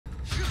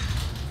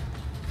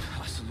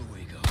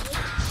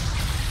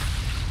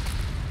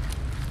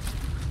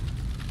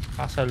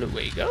Hasta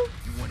luego.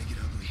 You want to get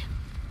ugly?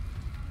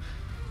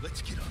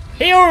 Let's get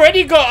ugly. He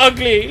already got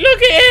ugly.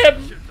 Look at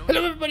him.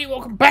 Hello, everybody.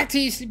 Welcome back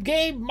to Sleep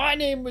Game. My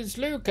name is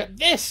Luke, and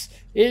this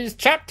is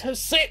Chapter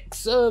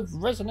 6 of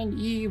Resident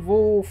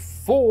Evil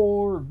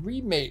 4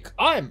 Remake.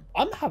 I'm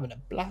having a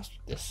blast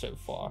with this so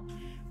far.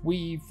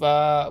 We've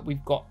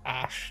got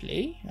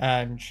Ashley,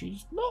 and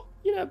she's not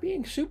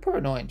being super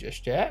annoying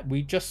just yet.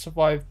 We just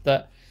survived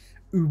that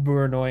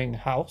uber annoying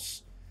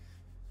house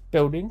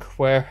building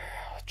where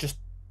just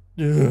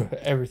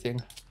everything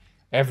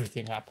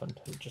happened.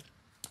 It just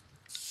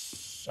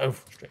so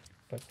frustrating.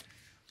 But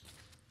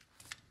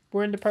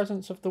we're in the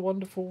presence of the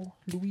wonderful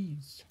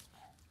Louise.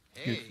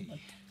 Hey,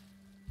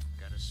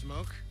 got a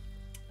smoke?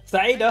 It's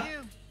Ada.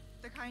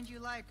 The kind you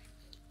like.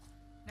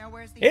 Now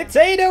where's the It's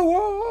Ada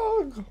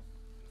Wong.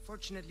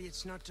 Fortunately,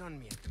 it's not on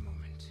me at the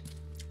moment.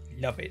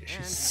 Love it. She's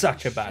And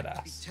such a you should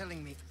badass. be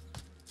telling me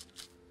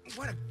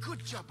what a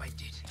good job I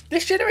did.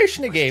 This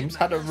generation of games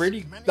had a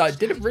really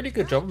did a really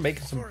good job of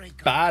making some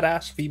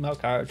badass female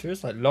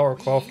characters like Lara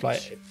Croft,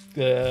 like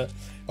a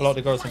lot of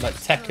the girls in like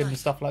Tekken and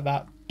stuff like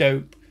that.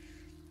 Dope.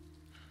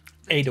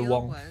 Ada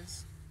Wong.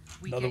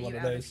 Another one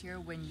of those.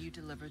 Here when you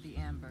deliver the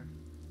amber.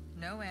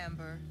 No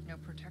amber, no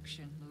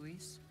protection,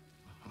 Luis.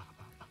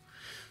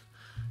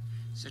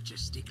 Such a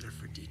stickler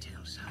for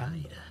details,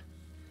 Amber.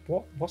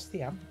 Ida. What's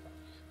the amber?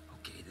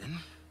 Okay then.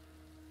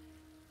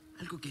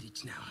 I'll go get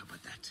it now. How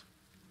about that?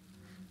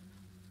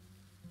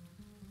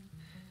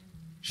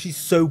 She's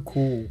so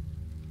cool.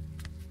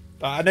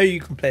 I know you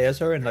can play as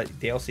her in like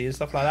DLC and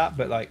stuff like that,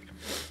 but like,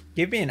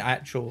 give me an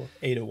actual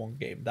Ada Wong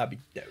game. That'd be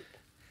dope.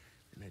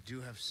 And I do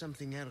have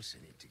something else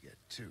I need to get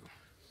too.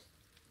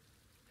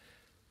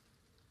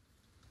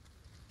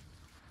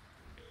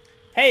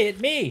 Hey,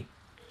 it's me.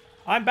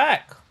 I'm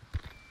back.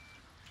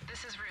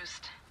 This is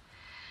Roost.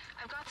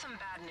 I've got some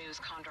bad news,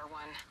 Condor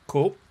One.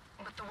 Cool.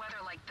 With the weather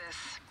like this,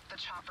 the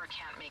chopper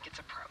can't make its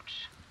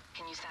approach.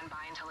 Can you stand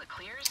by until it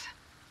clears?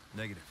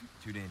 Negative.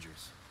 Too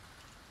dangerous.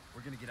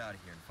 We're gonna get out of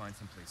here and find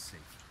someplace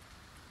safe.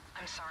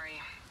 I'm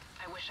sorry.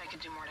 I wish I could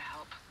do more to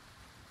help.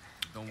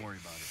 Don't worry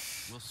about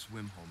it. We'll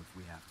swim home if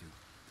we have to.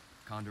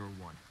 Condor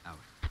 1, out.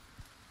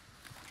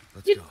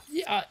 Let's go.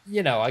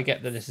 Yeah, I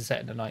get that this is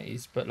set in the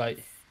 90s, but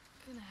like,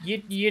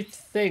 you'd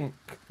think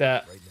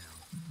that Right now,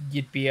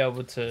 you'd be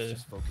able to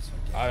just focus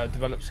on getting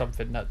develop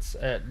something that's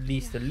at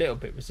least a little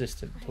bit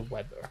resistant to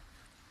weather.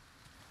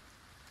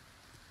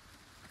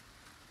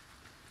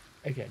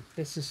 Again,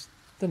 this is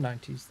the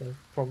 90s though,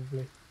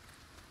 probably.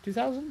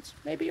 2000s?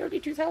 Maybe early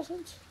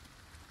 2000s?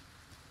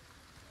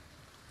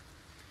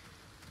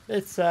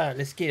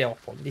 Let's get up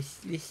on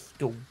this. Let's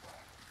go.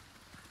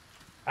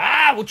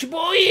 Ah, what you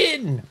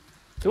buying?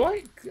 Do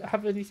I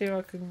have anything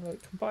I can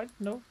like combine?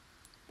 No.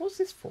 What's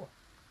this for?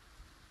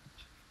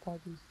 Buy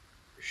this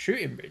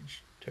shooting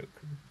range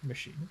token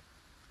machine.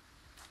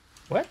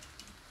 What?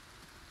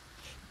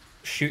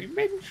 Shooting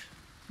range?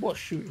 What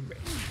shooting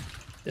range?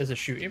 There's a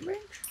shooting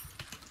range?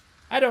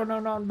 I don't know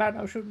nothing about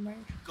no shooting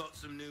range. Got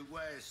some new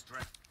wares,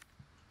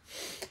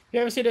 You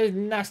ever see those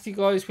nasty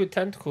guys with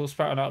tentacles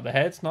sprouting out of their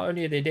heads? Not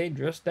only are they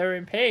dangerous, they're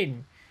in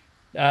pain.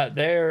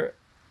 They're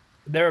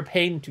a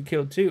pain to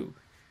kill too.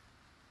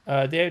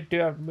 They do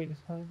have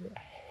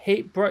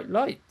hate bright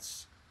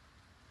lights.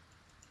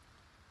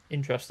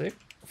 Interesting.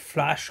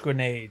 Flash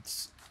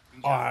grenades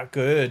are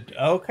good.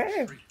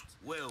 Okay.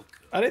 Welcome.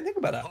 I didn't think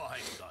about that.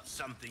 I've got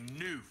something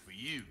new for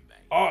you, mate.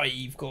 Oh,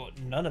 you've got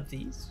none of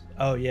these.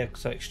 Oh yeah,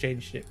 because I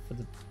exchanged it for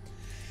the.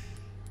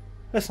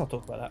 Let's not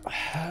talk about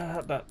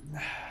that. That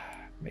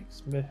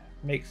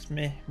makes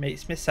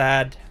me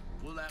sad.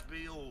 Will that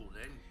be all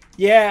then?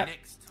 Yeah,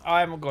 Next time, I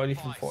haven't got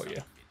anything buy for you.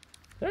 something.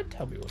 Don't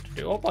tell me what to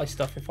do. I'll buy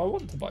stuff if I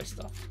want to buy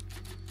stuff.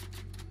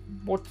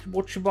 What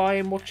you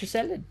buying? What you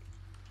selling?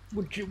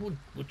 What you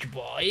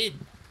buying?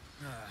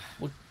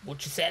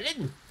 What you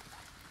selling?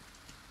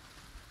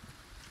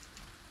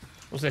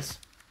 What's this?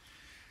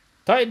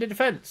 Tighten the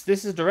defense.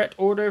 This is a direct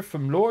order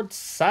from Lord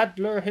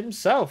Sadler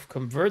himself.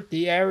 Convert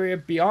the area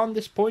beyond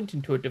this point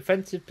into a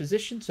defensive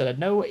position so that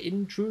no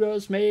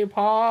intruders may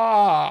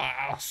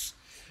pass.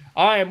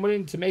 I am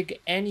willing to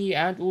make any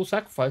and all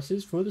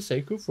sacrifices for the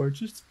sake of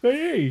righteous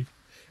faith.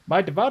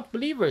 My devout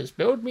believers,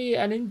 build me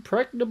an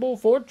impregnable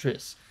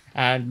fortress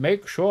and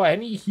make sure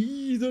any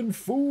heathen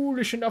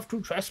foolish enough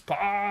to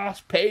trespass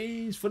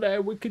pays for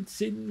their wicked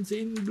sins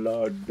in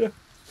blood.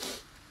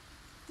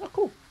 Oh,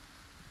 cool.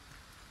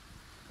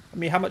 I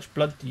mean, how much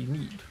blood do you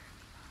need?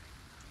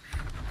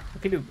 I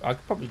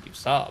could probably do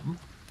some,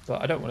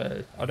 but I don't want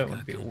to. I don't want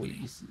to be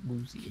always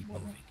woozy. Keep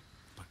moving,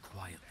 but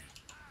quietly.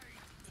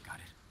 Got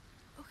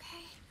it.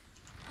 Okay.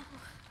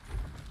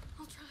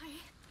 I'll try.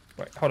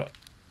 Right, hold on.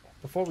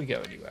 Before we go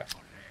anywhere,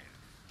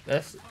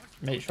 let's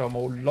make sure I'm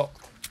all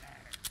locked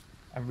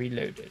and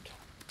reloaded.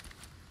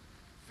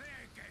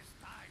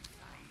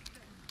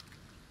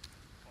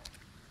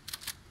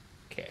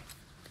 Okay.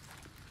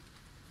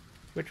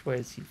 Which way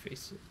is he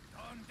facing?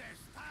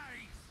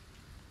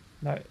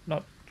 No,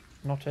 not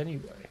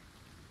anyway.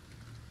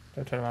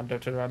 Don't turn around,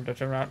 don't turn around, don't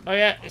turn around. Oh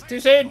yeah, it's too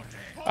soon!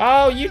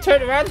 Oh, you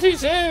turned around too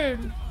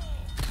soon!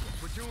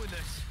 We're doing this.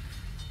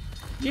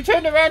 You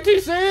turned around too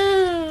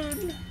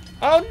soon!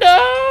 Oh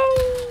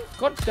no!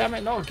 God damn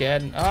it, not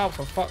again. Oh,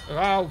 for fuck.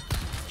 Oh,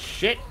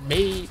 shit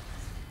me.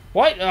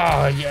 What?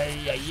 Oh,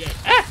 yeah.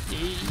 Ah!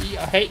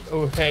 I hate.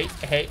 Oh, hate.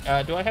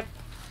 Do I have.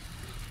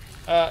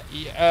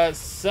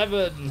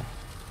 7.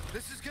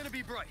 This is gonna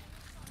be bright.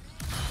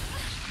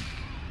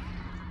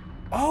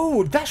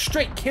 Oh, that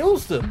straight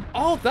kills them.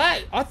 Oh,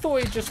 that. I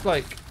thought it just,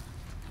 like,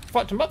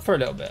 fucked them up for a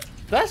little bit.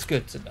 That's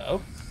good to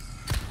know.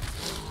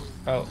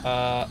 Oh,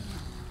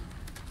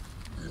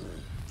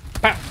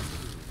 Pow!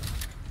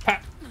 Pow!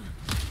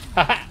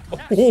 Haha!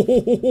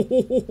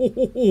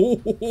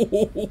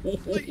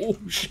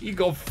 She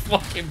got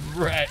fucking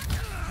wrecked.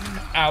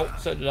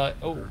 Out. So did I.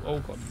 Oh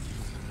god.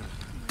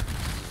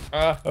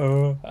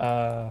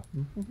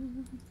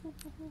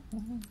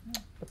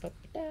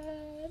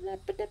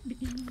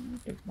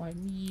 Don't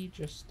mind me,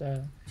 just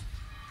some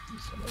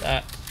of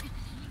that.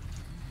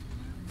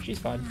 She's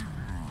fine.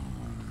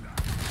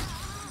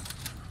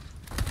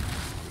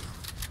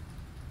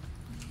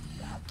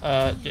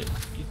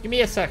 Give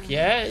me a sec,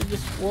 yeah?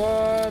 Just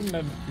 1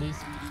 moment, please.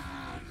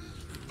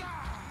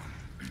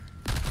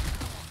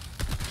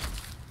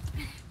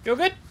 You're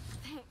good?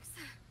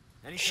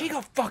 Thanks. She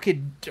got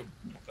fucking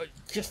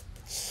just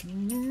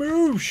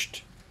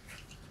smooshed.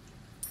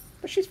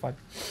 But she's fine.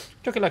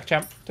 Took it like a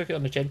champ. Took it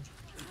on the chin.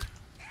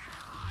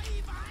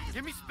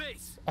 Give me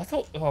space. I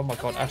thought, oh my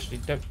god, Ashley,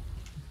 don't.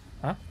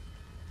 Huh?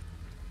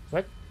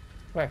 What?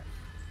 Where?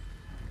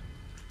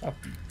 Oh.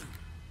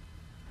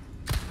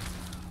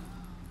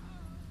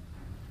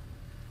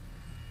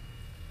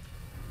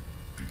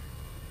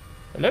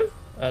 Hello?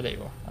 There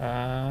you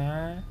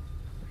are.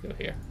 Go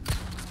here.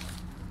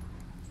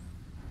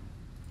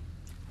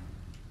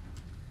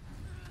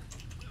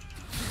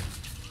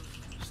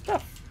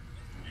 Stuff.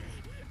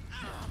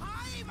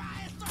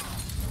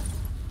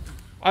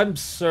 I'm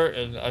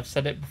certain I've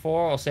said it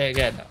before. I'll say it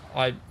again.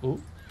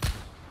 Ooh.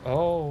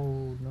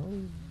 Oh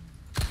no.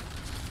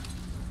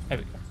 There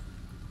we go.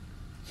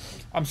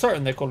 I'm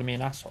certain they're calling me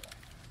an asshole.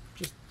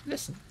 Just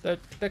listen.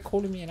 They're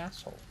calling me an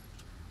asshole.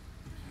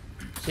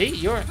 See,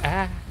 you're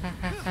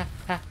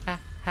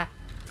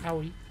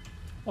Howie.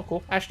 Oh,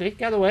 cool. Ashley,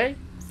 get out of the way.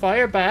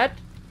 Fire bad.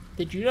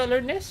 Did you not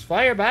learn this?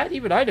 Fire bad?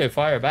 Even I know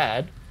fire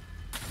bad.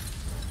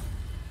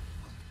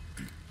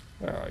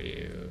 Where are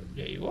you?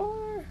 There you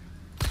are.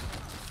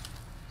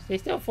 Stay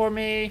still for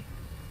me.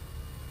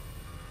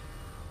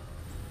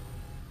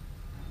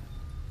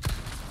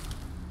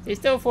 Stay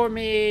still for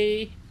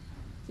me.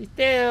 Stay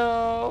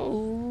still.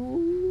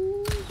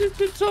 Ooh,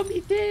 just saw me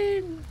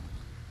thing.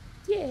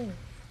 Yeah.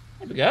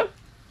 There we go.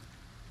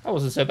 That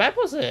wasn't so bad,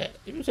 was it?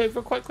 It was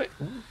over quite quick.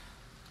 Ooh.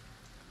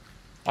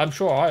 I'm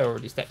sure I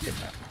already stepped in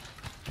there.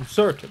 I'm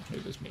certain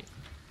it was me.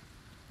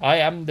 I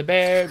am the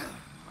bear.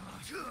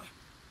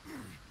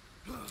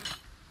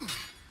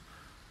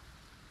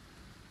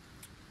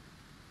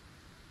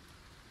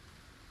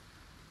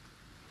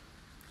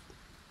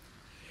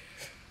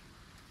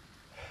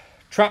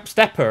 Trap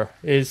stepper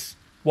is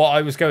what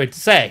I was going to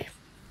say.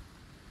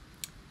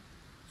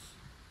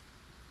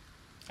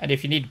 And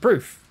if you need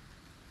proof,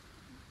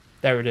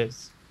 there it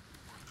is.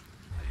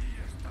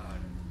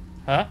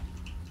 Huh?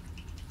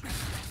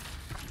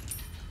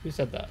 Who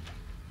said that?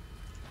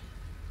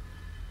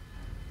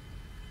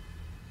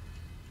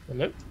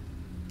 Hello?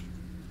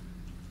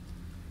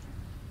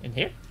 In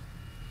here?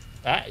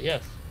 Ah,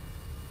 yes.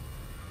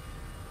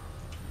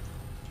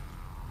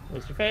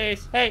 Where's your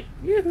face? Hey!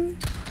 Yoo-hoo!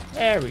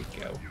 There we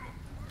go.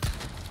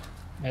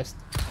 Missed.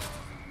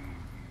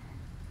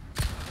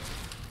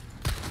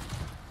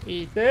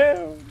 He's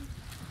down.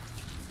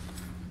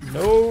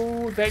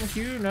 No, thank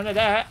you. None of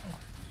that.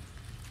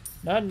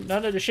 None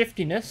of the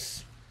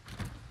shiftiness.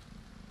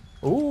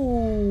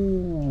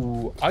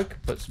 Ooh, I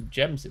could put some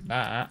gems in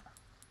that.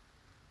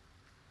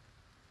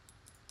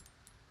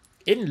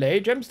 Inlay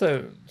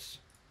gemstones.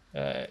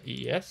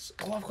 Yes.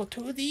 Oh, I've got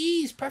 2 of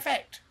these.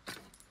 Perfect.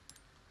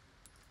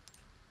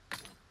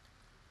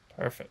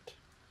 Perfect.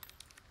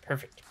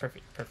 Perfect.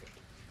 Perfect. Perfect.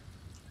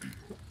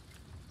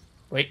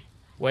 Wait.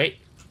 Wait.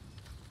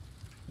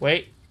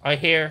 Wait. I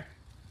hear.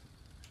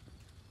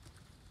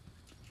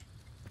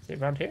 Is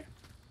it around here?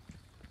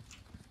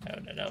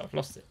 No. I've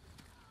lost it.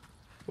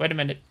 Wait a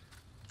minute.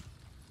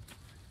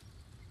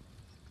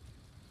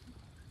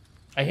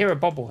 I hear a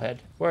bobblehead.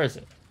 Where is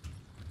it?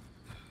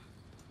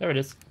 There it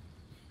is.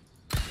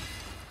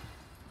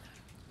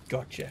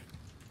 Gotcha.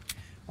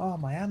 Oh,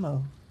 my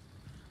ammo.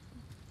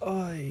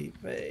 Oy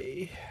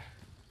vey.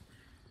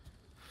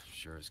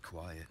 Sure is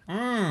quiet.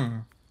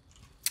 I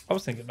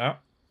was thinking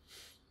that.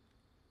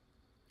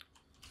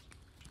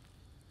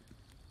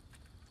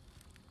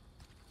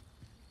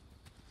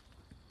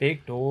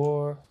 Big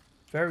door.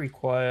 Very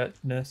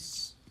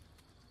quietness.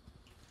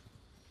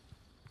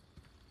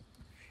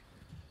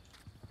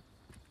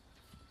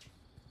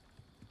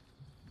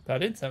 That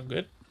didn't sound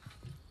good.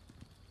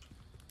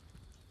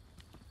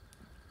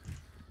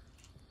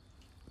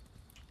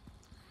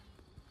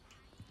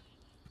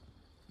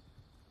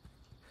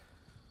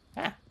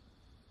 Ah.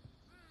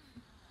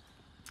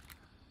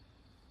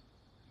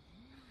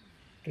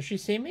 Does she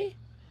see me?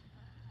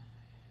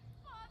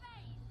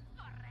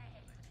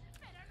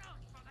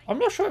 I'm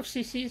not sure if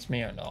she sees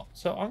me or not,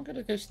 so I'm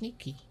gonna go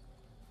sneaky.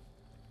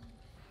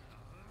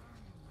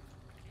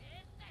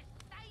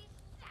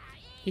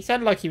 He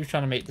sounded like he was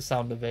trying to make the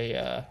sound of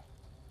a,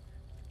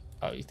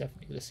 Oh, he's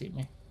definitely gonna see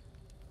me.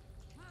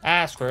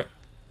 Ah, screw it.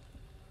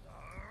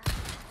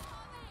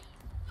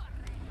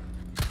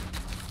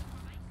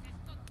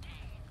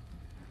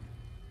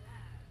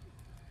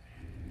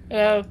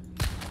 Hello.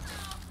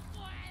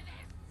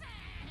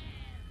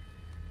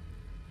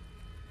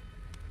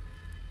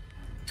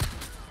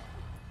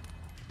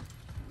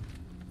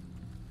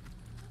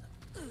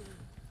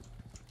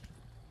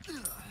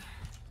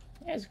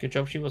 Yeah, it's a good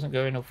job she wasn't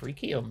going all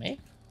freaky on me.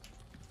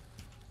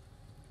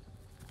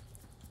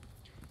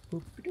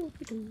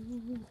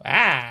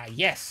 Ah,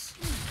 yes.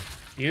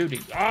 Beauty.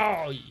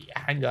 Oh,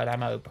 handgun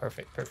ammo.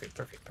 Perfect, perfect,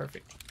 perfect,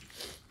 perfect.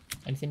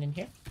 Anything in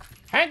here?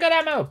 Handgun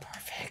ammo.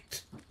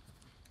 Perfect.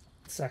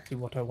 Exactly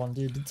what I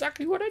wanted.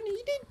 Exactly what I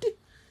needed.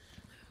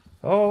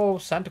 Oh,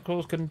 Santa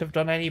Claus couldn't have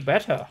done any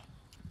better.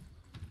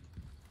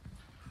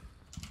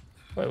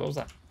 Wait, what was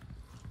that?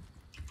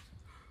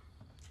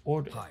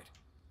 Order. Hide.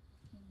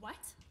 What?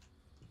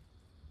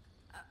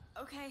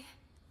 Okay.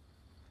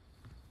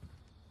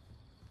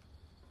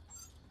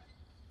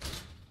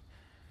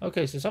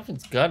 Okay, so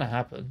something's gonna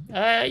happen.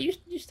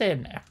 You stay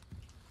in there.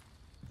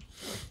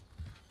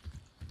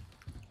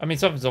 I mean,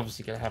 something's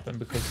obviously gonna happen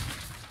because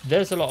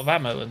there's a lot of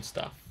ammo and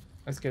stuff.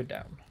 Let's go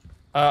down.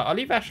 I'll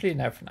leave Ashley in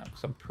there for now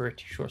because I'm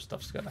pretty sure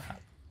stuff's gonna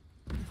happen.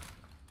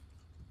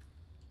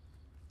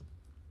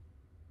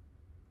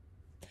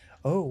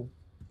 Oh.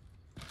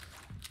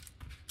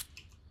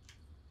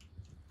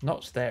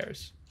 Not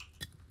stairs.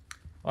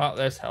 Well,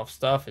 this health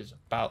stuff is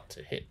about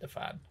to hit the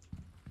fan.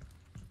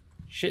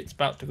 Shit's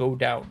about to go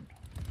down.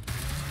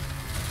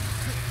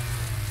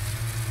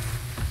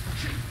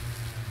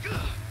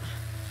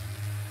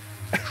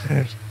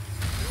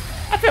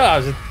 I feel that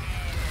was a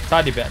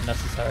tiny bit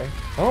unnecessary.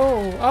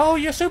 Oh, oh,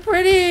 you're so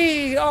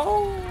pretty!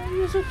 Oh,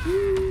 you're so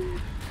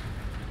cute!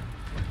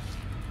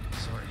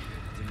 Sorry,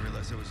 didn't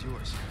realize it was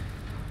yours.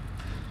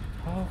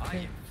 I Okay.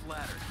 am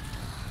flattered.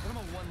 But I'm a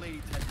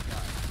one-lady type of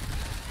guy.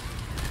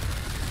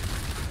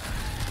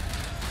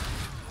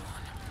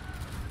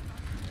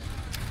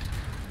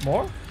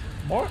 More?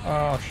 More?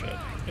 Oh, shit.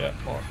 Yeah,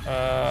 more.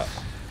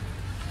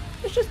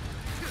 It's just...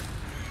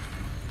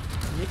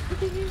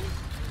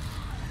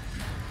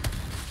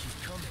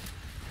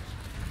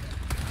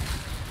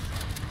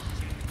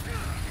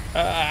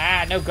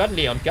 no gun,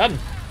 Leon, gun.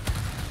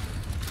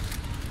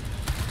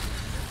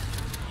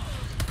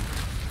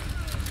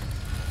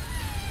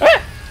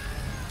 Ah!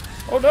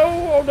 Oh no,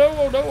 oh no,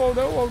 oh no, oh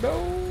no, oh no,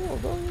 oh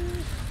no.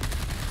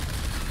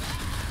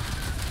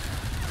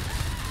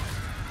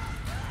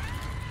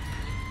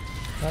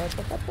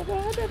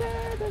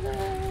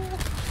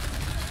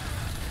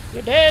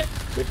 You're dead.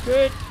 Good,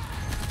 good.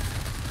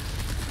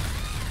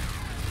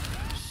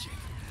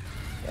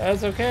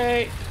 That's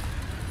okay.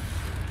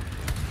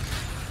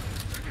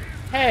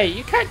 Hey,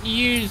 you can't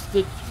use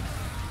the...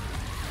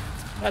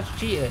 That's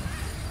cheating.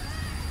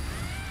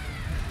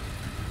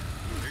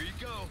 Here you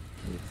go.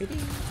 That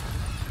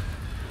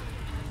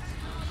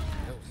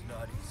was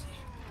not easy.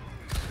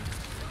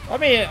 I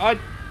mean, I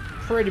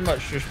pretty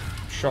much just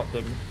shot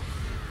them.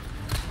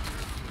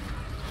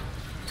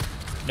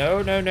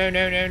 No, no, no,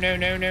 no, no, no,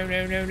 no, no,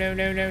 no, no,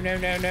 no, no, no, no,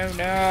 no, no,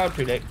 no,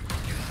 too late.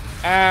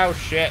 Oh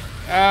shit,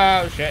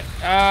 oh shit,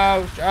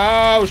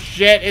 oh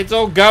shit, it's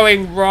all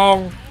going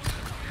wrong.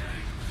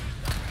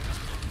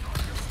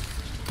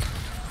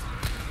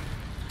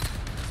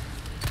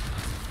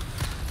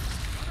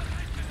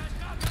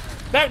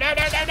 No, no,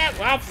 no, no, no,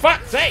 oh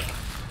fuck's sake.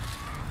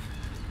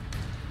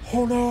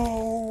 Oh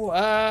no,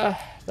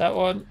 that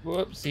one,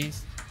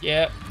 whoopsies,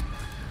 yeah.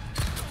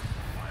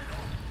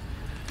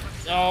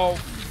 Oh,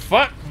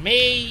 fuck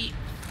me.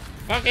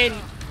 Fucking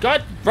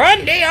God,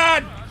 run,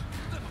 Leon!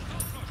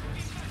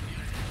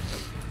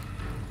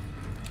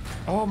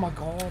 Oh my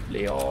God,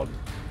 Leon.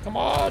 Come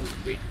on.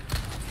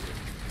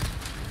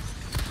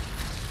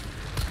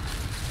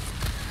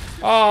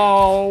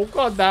 Oh,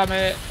 God damn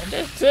it. And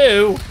there's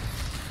two.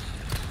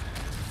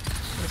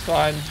 It's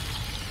fine.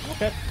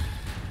 Okay.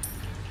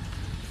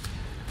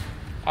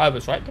 I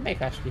was right to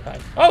make Ashley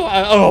hide. Oh,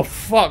 oh,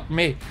 fuck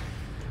me.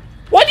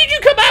 Why did you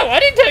come out? I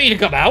didn't tell you to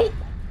come out.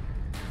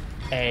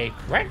 Hey,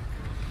 crank.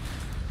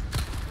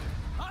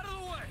 Out of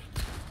the way!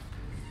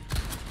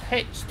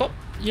 Hey, stop.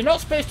 You're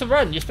not supposed to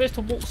run. You're supposed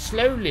to walk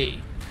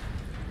slowly.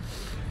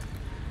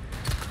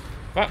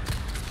 Fuck.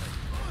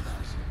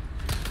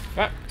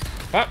 Fuck.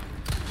 Fuck.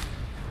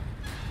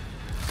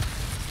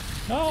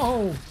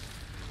 No.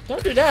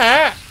 Don't do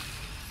that.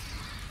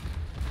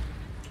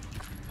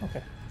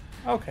 Okay.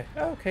 Okay.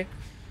 Okay.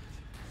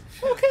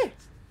 Okay.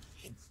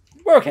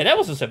 We're okay. That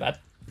wasn't so bad.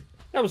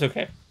 That was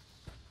okay.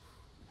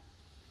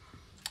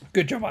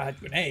 Good job I had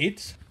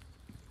grenades.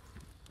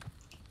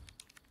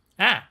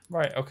 Ah,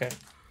 right, okay.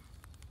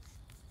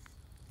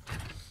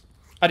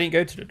 I didn't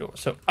go to the door,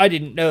 so I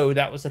didn't know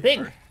that was a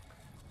thing.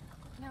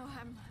 No,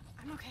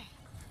 I'm okay.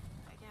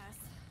 I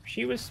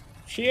guess.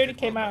 She only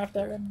came out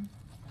after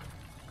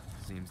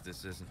Seems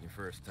this isn't your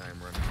first time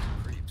running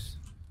into creeps.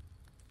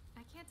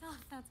 I can't tell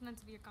if that's meant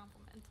to be a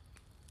compliment.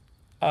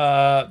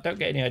 Don't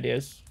get any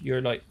ideas.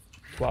 You're like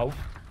 12.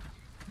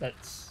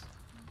 That's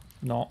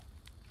not.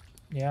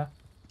 Yeah.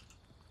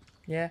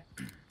 Yeah.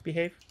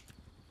 Behave.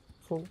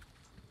 Cool.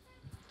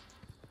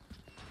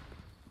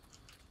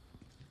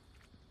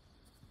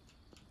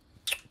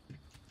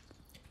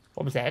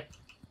 What was that?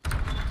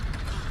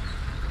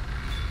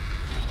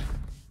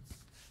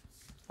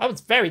 That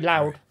was very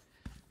loud.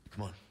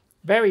 Come on.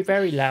 Very,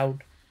 very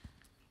loud.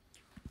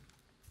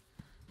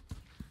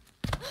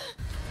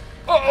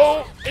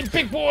 Uh-oh! It's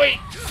big boy!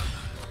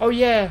 Oh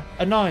yeah,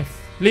 a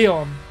knife.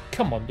 Leon,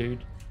 come on,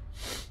 dude.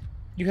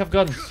 You have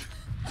guns.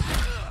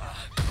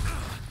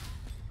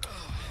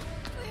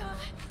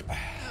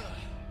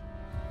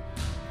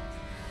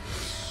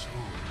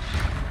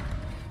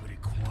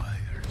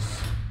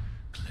 Requires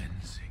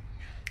cleansing.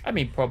 I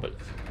mean, probably.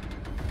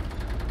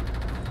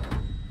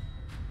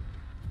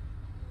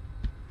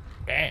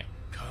 Damn.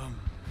 Come,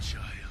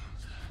 child.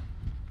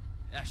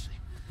 Ashley,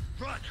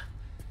 run!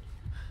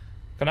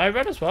 Can I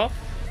run as well?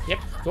 Yep,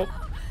 go.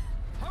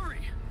 Hurry!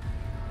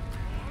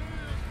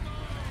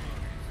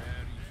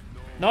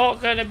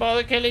 Not gonna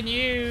bother killing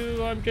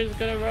you. I'm just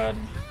gonna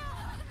run.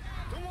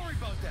 Don't worry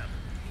about them.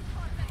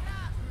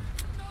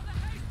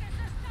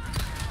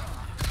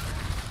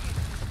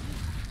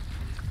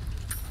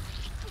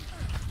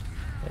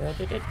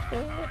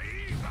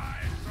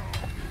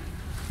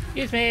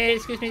 Excuse me,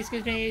 excuse me,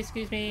 excuse me,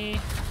 excuse me.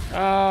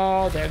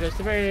 Oh, there goes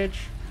the bridge.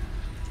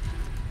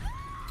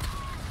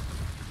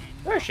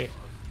 Where is she?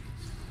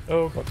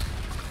 Oh, fuck.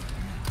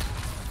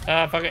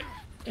 Fuck it.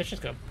 Let's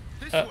just go.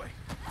 This way.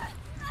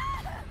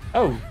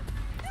 Oh.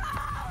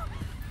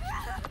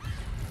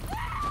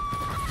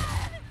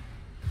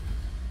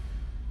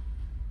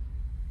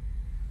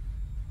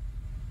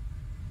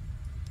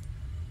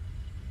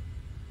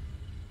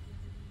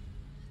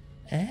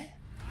 Eh?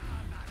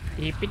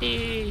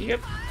 Deepity.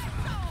 Yep.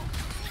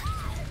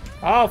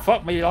 Oh,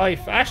 fuck my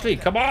life. Ashley,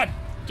 come on.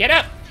 Get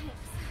up.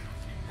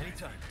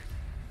 Anytime.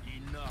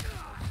 Enough.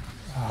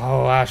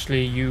 Oh,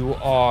 Ashley, you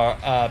are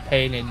a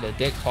pain in the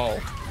dick hole.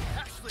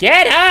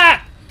 Get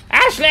up!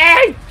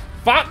 Ashley!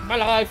 Fuck my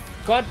life.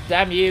 God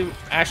damn you,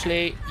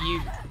 Ashley.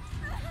 You...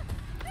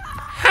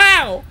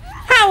 How?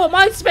 How am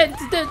I supposed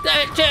to do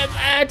that?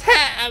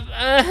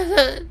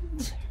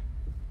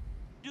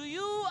 Do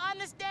you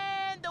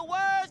understand the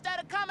words that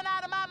are coming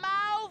out of my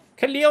mouth?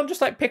 Can Leon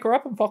just like pick her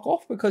up and fuck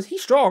off? Because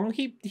he's strong.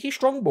 He's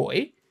strong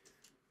boy.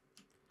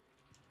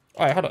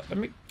 Alright, hold on. Let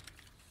me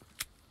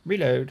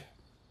reload.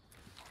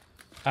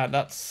 And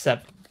that's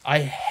 7. I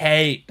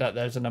hate that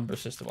there's a number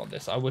system on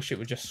this. I wish it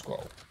would just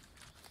scroll.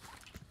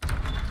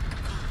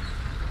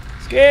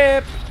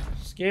 Skip!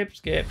 Skip,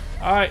 skip.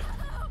 Alright.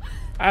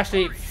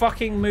 Ashley,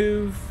 fucking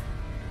move.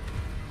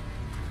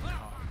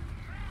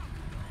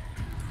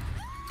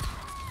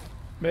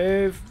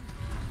 Move.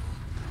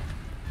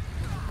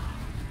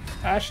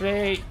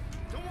 Ashley,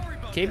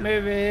 keep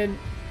moving.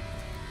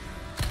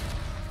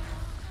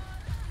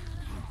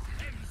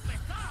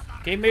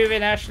 Keep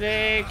moving,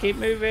 Ashley. Keep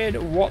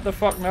moving. What the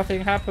fuck?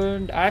 Nothing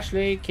happened.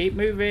 Ashley, keep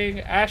moving.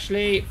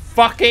 Ashley,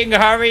 fucking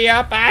hurry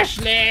up,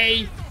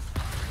 Ashley.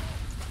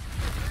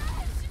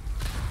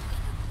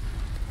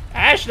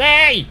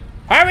 Ashley,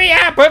 hurry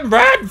up and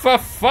run for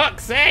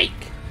fuck's sake.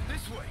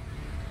 This way.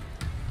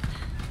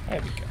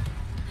 There we go.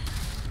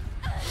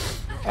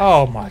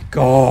 Oh my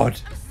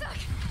god.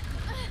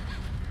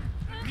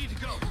 We need to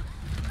go.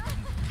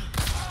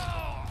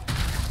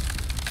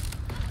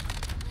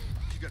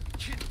 You gotta be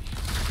kidding me.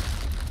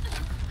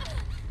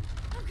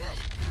 I'm good.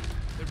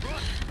 Then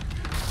run.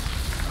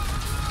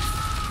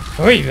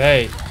 Oy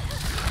vey.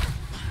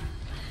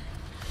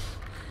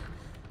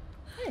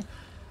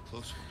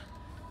 Close one.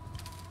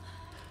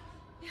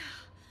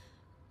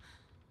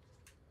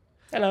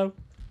 Hello.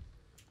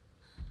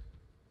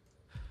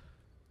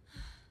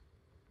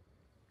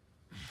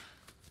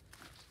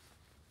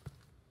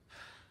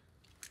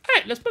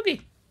 Alright, let's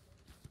boogie.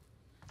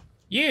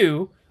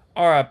 You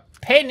are a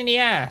pain in the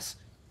ass.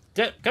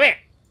 Come here.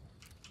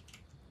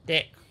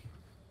 Dick.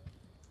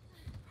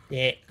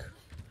 Dick.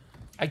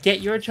 I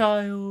get you're a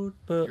child,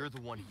 but... You're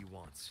the one he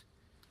wants.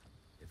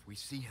 If we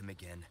see him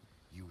again,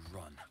 you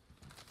run.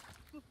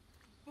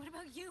 What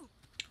about you?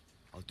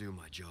 I'll do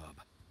my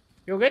job.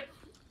 You're good?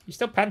 You're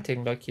still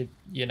panting like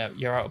you know,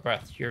 you're out of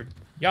breath. You're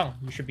young.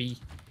 You should be,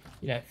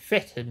 you know,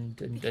 fit and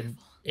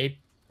it...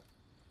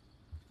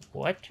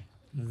 What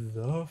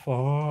the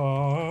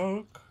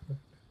fuck?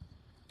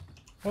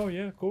 Oh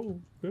yeah,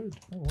 cool, good.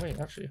 Oh wait,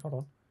 actually, hold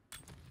on.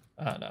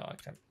 Oh no, I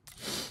can't.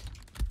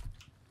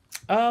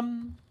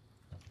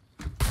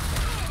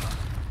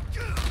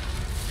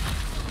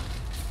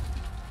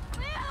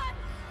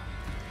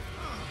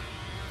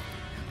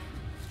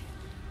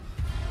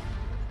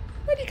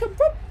 Where'd he come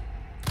from?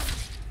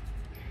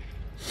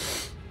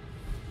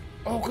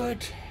 Oh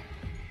good.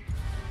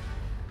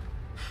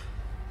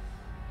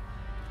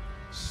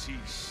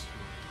 Cease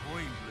your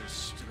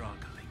pointless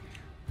struggling.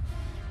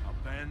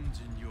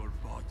 Abandon your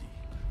body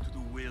to the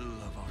will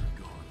of our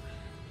God.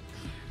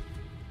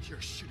 You're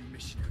a shitty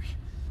missionary.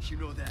 You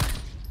know that.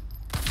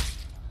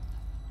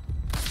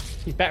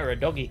 He's better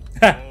at doggy.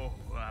 Oh,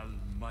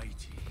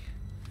 Almighty,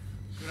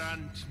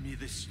 grant me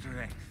the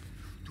strength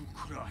to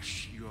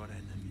crush your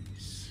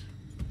enemies.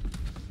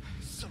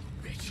 Son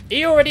of a bitch.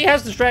 He already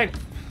has the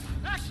strength.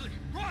 Ashley,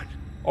 run!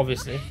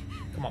 Obviously.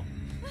 Come on.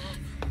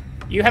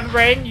 You have a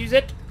brain, use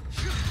it.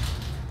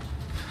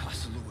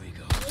 Hasta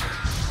luego.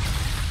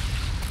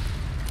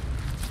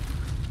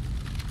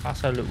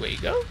 Hasta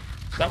luego?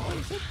 Is that what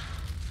he said?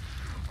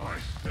 I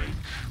thank you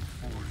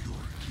for your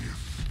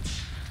gift.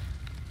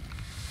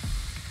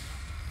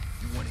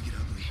 You want to get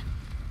ugly?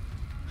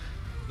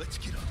 Let's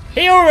get ugly.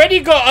 He already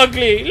got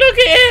ugly. Look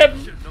at him.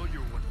 You know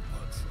you're one of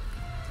us.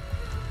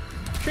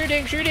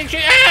 Shooting, shooting,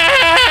 shooting.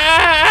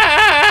 Ah!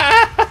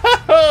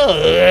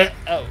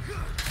 Oh.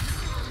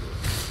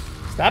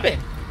 Stabbing.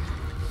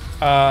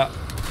 Am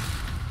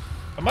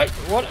I?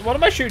 What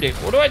am I shooting?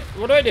 What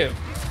do I do?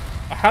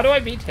 How do I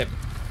beat him?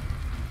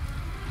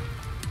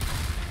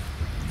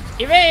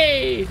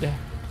 Evade!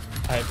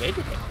 I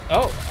evaded him.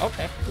 Oh,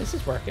 okay. This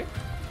is working.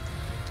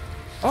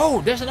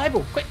 Oh, there's an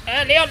eyeball. Quick,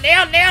 Leon,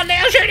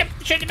 shoot him!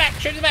 Shoot him back!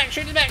 Shoot him back!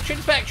 Shoot him back! Shoot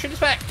him back! Shoot him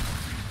back!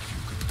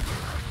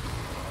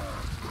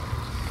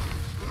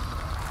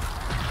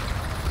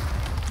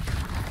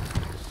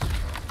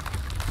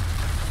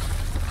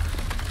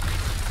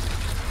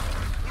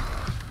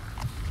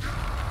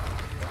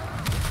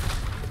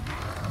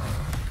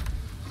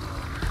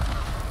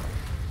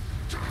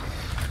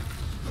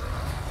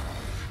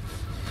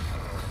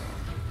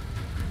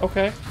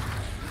 Okay.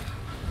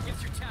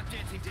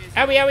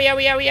 Owie, owie,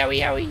 owie, owie,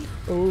 owie, owie.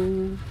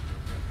 Oh.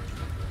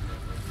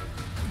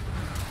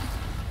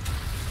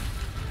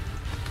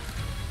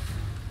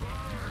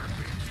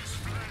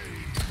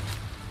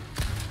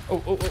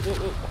 Oh, oh, oh, oh,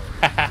 oh.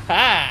 Ha ha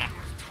ha.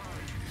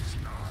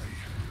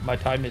 My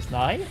time is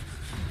nigh.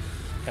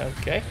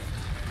 Okay.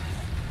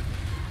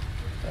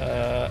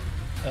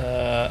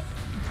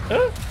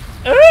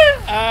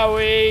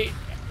 Owie.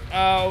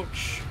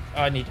 Ouch.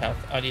 I need health.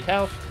 I need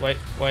health.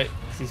 Wait.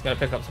 He's gonna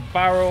pick up some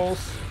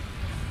barrels.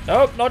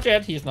 Nope, not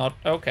yet. He's not.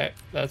 Okay,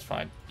 that's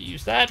fine.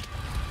 Use that.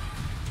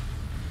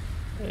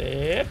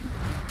 Yep.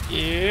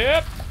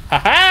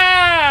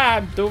 Haha!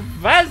 I'm too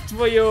fast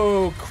for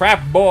you,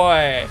 crab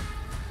boy.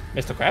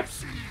 Mr.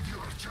 Krabs.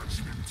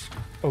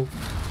 Oh.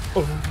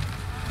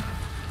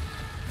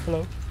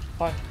 Hello.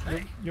 Hi.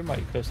 You're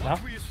mighty close now.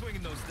 Where you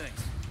swinging those things?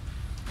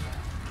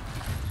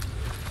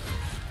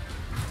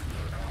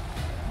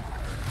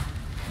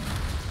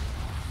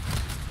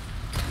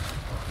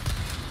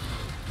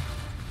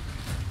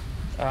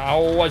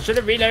 Oh, I should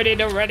have reloaded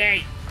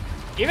already.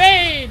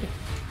 Evade!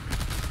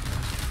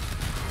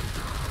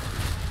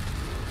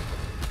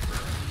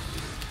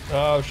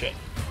 Oh shit.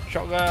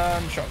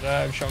 Shotgun.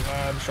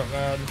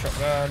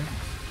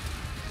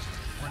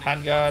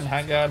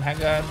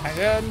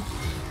 Handgun.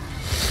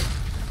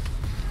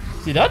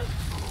 Is he done?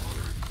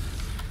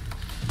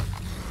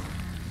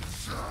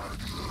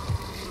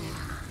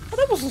 Oh,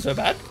 that wasn't so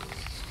bad.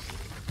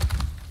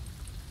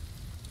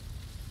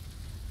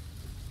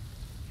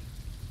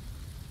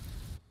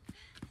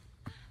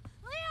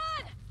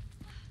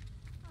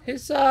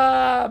 His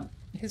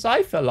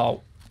eye fell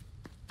out.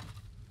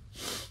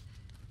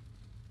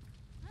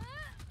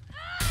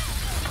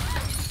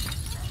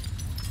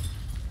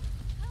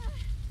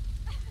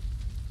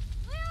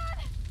 Leon!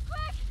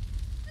 Quick!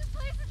 This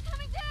place is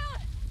coming down!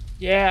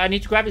 Yeah, I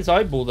need to grab his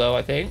eyeball though,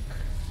 I think.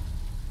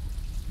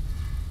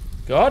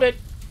 Got it.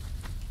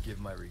 Give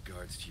my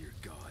regards to your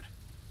god.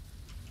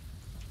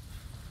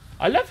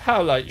 I love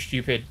how like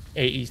stupid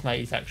 80s,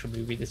 90s action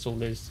movie this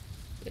all is.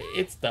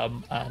 It's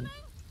dumb and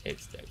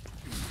it's dope.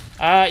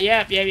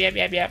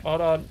 Yep.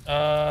 Hold on.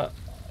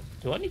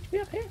 Do I need to be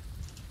up here?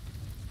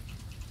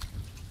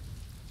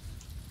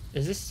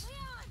 Is this?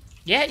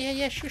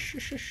 Yeah.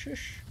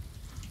 Shush.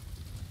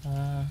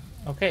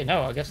 Okay,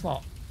 no, I guess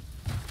not.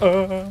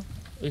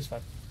 It's fine.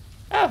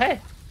 Oh,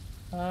 hey.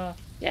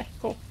 Yeah,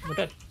 cool. We're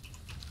done.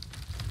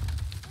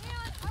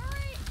 Leon,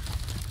 hurry!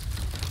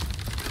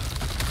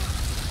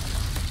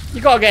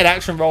 You gotta get an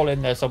action roll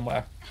in there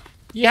somewhere.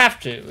 You have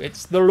to.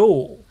 It's the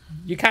law.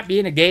 You can't be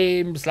in a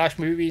game /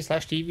 movie /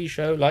 TV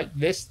show like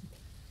this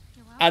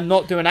and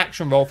not do an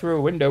action roll through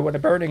a window when a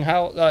burning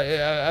house,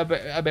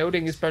 a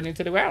building is burning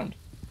to the ground.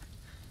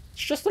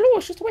 It's just the law.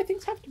 It's just the way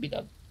things have to be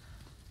done.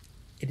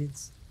 It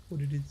is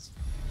what it is.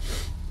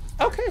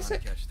 Okay, so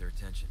Catch their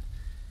attention.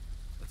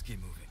 Let's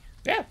keep moving.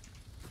 yeah.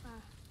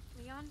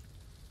 Leon?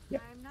 Yeah.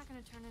 I'm not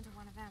gonna turn into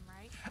one of them,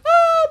 right?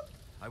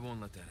 I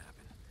won't let that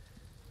happen.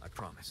 I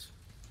promise.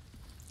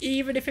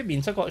 Even if it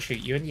means I've got to shoot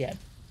you in the head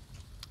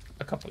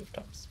a couple of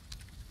times.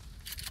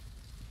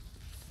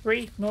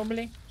 3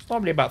 normally. It's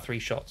normally about 3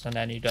 shots and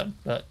then you're done.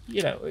 But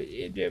you know,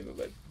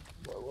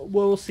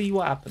 we'll see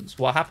what happens.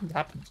 What happens.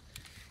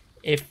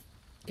 If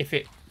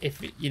it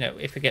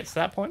gets to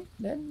that point,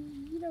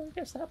 then it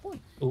gets to that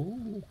point.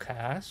 Ooh,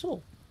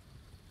 castle.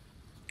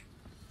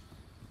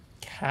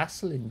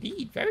 Castle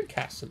indeed, very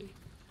castle-y.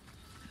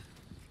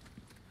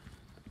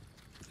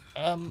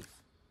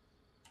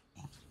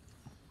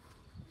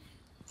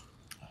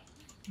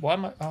 Why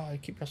am I... Oh, I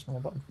keep pressing the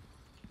wrong button.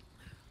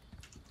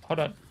 Hold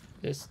on.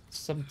 There's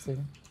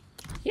something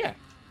here.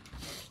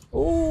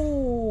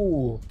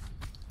 Ooh!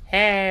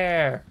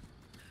 Hair!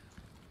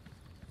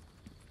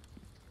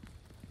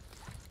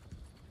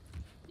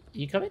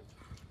 You coming?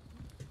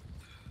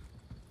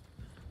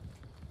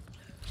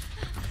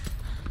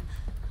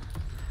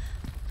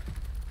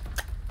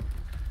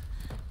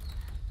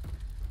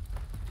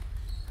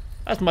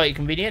 That's mighty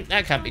convenient.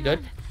 That can't be good.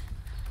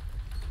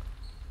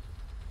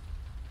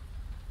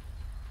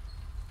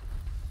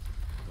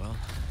 Well,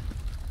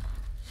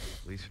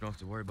 at least we don't have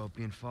to worry about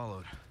being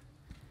followed.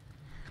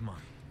 Come on.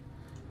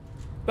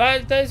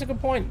 That is a good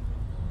point.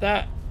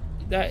 That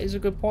is a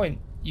good point.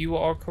 You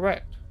are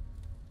correct.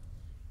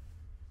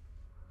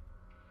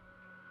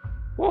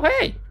 Well,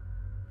 hey,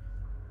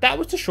 that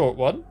was a short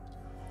one.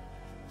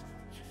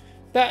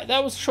 That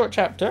was a short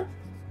chapter,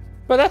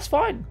 but that's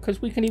fine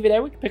because we can leave it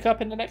there. We can pick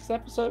up in the next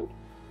episode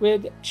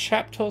with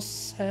chapter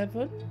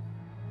 7.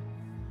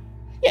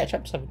 Yeah,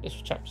 chapter 7. This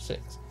was chapter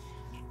 6.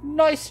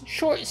 Nice,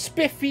 short,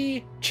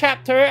 spiffy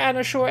chapter and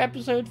a short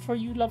episode for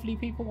you lovely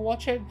people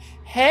watching.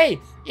 Hey,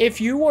 if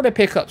you want to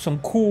pick up some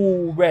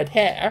cool red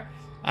hair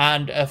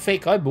and a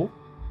fake eyeball,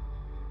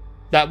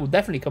 that will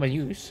definitely come in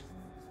use.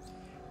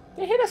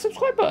 Then hit that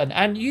subscribe button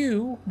and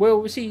you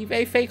will receive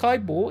a fake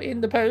eyeball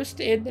in the post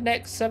in the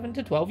next 7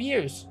 to 12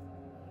 years.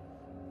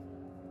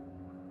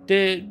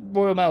 The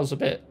Royal Mail's a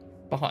bit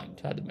behind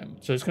at the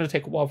moment, so it's going to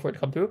take a while for it to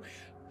come through,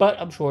 but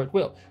I'm sure it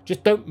will.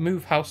 Just don't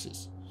move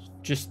houses.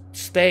 Just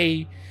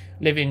stay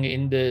living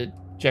in the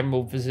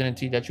general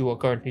vicinity that you are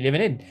currently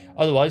living in.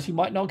 Otherwise, you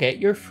might not get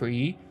your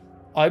free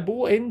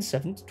eyeball in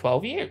 7 to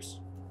 12 years.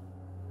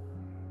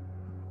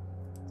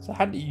 So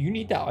you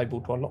need that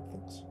eyeball to unlock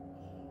things.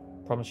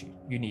 Promise you,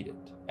 you need it.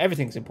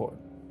 Everything's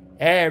important.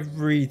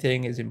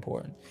 Everything is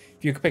important.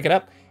 If you can pick it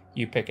up,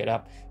 you pick it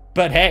up.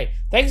 But hey,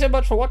 thanks so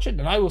much for watching,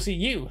 and I will see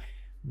you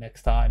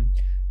next time.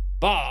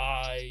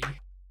 Bye.